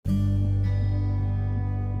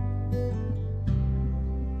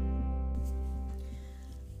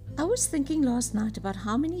was thinking last night about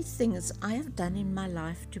how many things I have done in my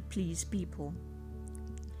life to please people.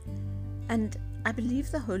 And I believe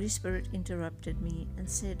the Holy Spirit interrupted me and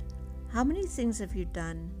said, "How many things have you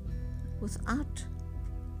done without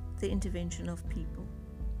the intervention of people?"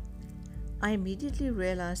 I immediately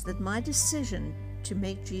realized that my decision to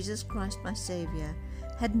make Jesus Christ my Savior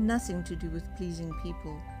had nothing to do with pleasing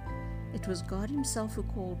people. It was God Himself who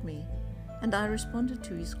called me, and I responded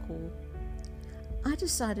to His call. I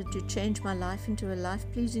decided to change my life into a life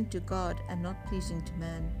pleasing to God and not pleasing to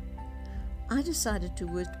man. I decided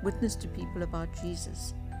to witness to people about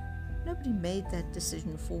Jesus. Nobody made that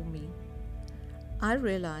decision for me. I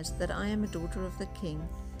realized that I am a daughter of the King,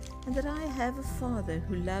 and that I have a Father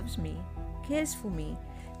who loves me, cares for me,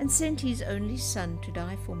 and sent His only Son to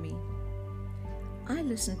die for me. I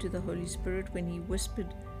listened to the Holy Spirit when He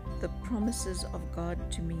whispered the promises of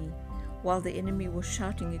God to me, while the enemy was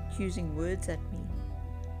shouting accusing words at me.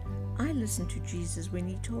 I listened to Jesus when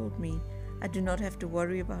He told me I do not have to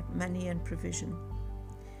worry about money and provision.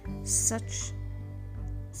 Such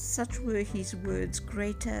were His words,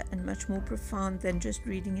 greater and much more profound than just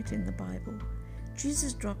reading it in the Bible.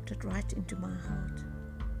 Jesus dropped it right into my heart.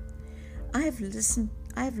 I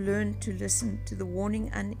have learned to listen to the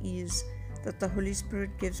warning unease that the Holy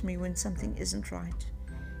Spirit gives me when something isn't right,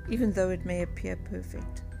 even though it may appear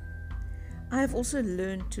perfect. I have also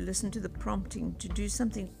learned to listen to the prompting to do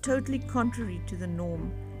something totally contrary to the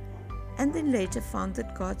norm, and then later found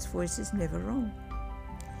that God's voice is never wrong.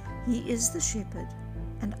 He is the shepherd,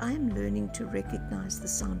 and I am learning to recognize the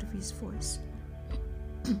sound of His voice.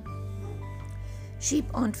 Sheep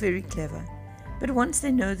aren't very clever, but once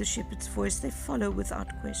they know the shepherd's voice, they follow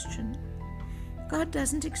without question. God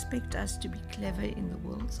doesn't expect us to be clever in the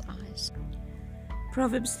world's eyes.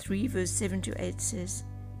 Proverbs 3 verse 7 to 8 says,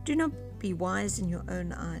 "Do not be wise in your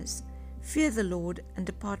own eyes. Fear the Lord and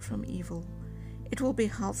depart from evil. It will be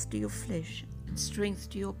health to your flesh and strength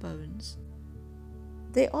to your bones."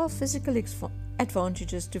 There are physical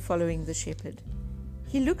advantages to following the shepherd.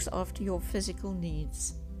 He looks after your physical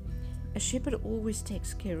needs. A shepherd always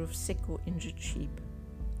takes care of sick or injured sheep.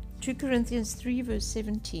 2 Corinthians 3 verse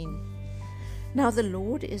 17. "Now the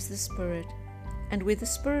Lord is the Spirit, and where the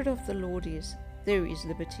Spirit of the Lord is, there is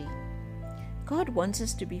liberty." God wants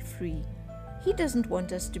us to be free. He doesn't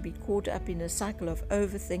want us to be caught up in a cycle of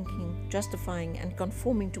overthinking, justifying, and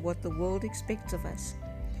conforming to what the world expects of us.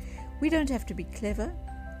 We don't have to be clever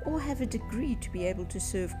or have a degree to be able to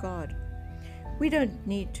serve God. We don't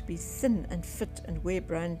need to be thin and fit and wear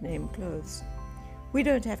brand name clothes. We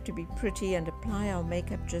don't have to be pretty and apply our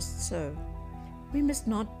makeup just so. We must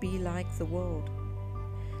not be like the world.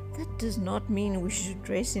 That does not mean we should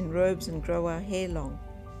dress in robes and grow our hair long.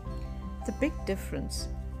 The big difference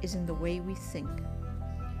is in the way we think.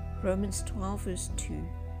 Romans 12 verse 2.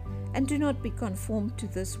 "And do not be conformed to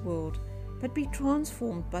this world, but be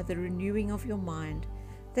transformed by the renewing of your mind,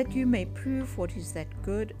 that you may prove what is that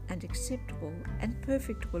good and acceptable and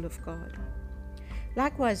perfect will of God."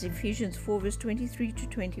 Likewise, Ephesians 4 verse 23 to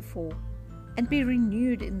 24. "And be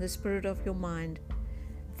renewed in the spirit of your mind,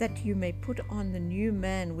 that you may put on the new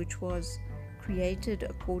man which was created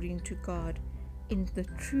according to God, in the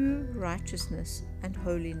true righteousness and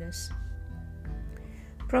holiness."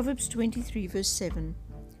 Proverbs 23 verse 7.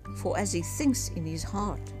 "For as he thinks in his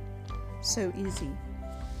heart, so is he."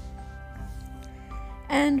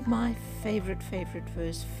 And my favorite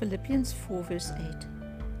verse, Philippians 4 verse 8.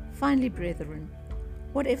 "Finally, brethren,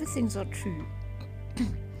 whatever things are true,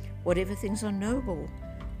 whatever things are noble,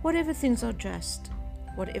 whatever things are just,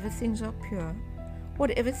 whatever things are pure,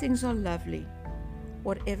 whatever things are lovely,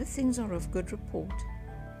 whatever things are of good report,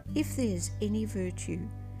 if there is any virtue,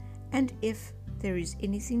 and if there is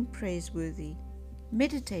anything praiseworthy,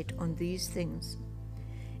 meditate on these things."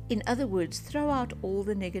 In other words, throw out all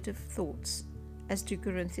the negative thoughts, as 2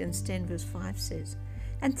 Corinthians 10 verse 5 says,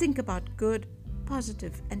 and think about good,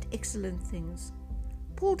 positive, and excellent things.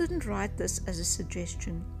 Paul didn't write this as a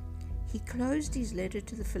suggestion. He closed his letter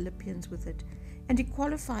to the Philippians with it, and he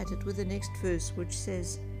qualified it with the next verse, which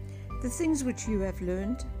says, "The things which you have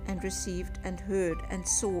learned and received and heard and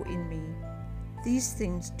saw in me, these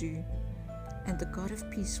things do, and the God of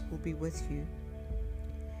peace will be with you."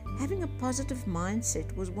 Having a positive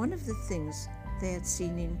mindset was one of the things they had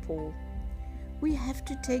seen in Paul. We have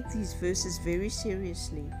to take these verses very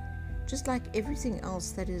seriously, just like everything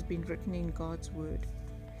else that has been written in God's Word.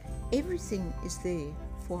 Everything is there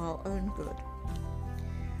for our own good.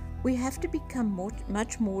 We have to become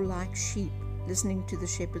much more like sheep, listening to the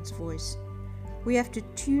shepherd's voice. We have to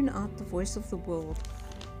tune out the voice of the world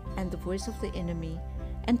and the voice of the enemy,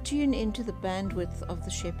 and tune into the bandwidth of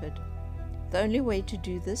the shepherd. The only way to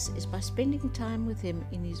do this is by spending time with Him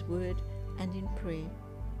in His Word and in prayer.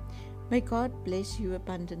 May God bless you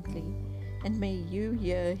abundantly, and may you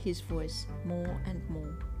hear His voice more and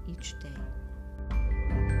more each day.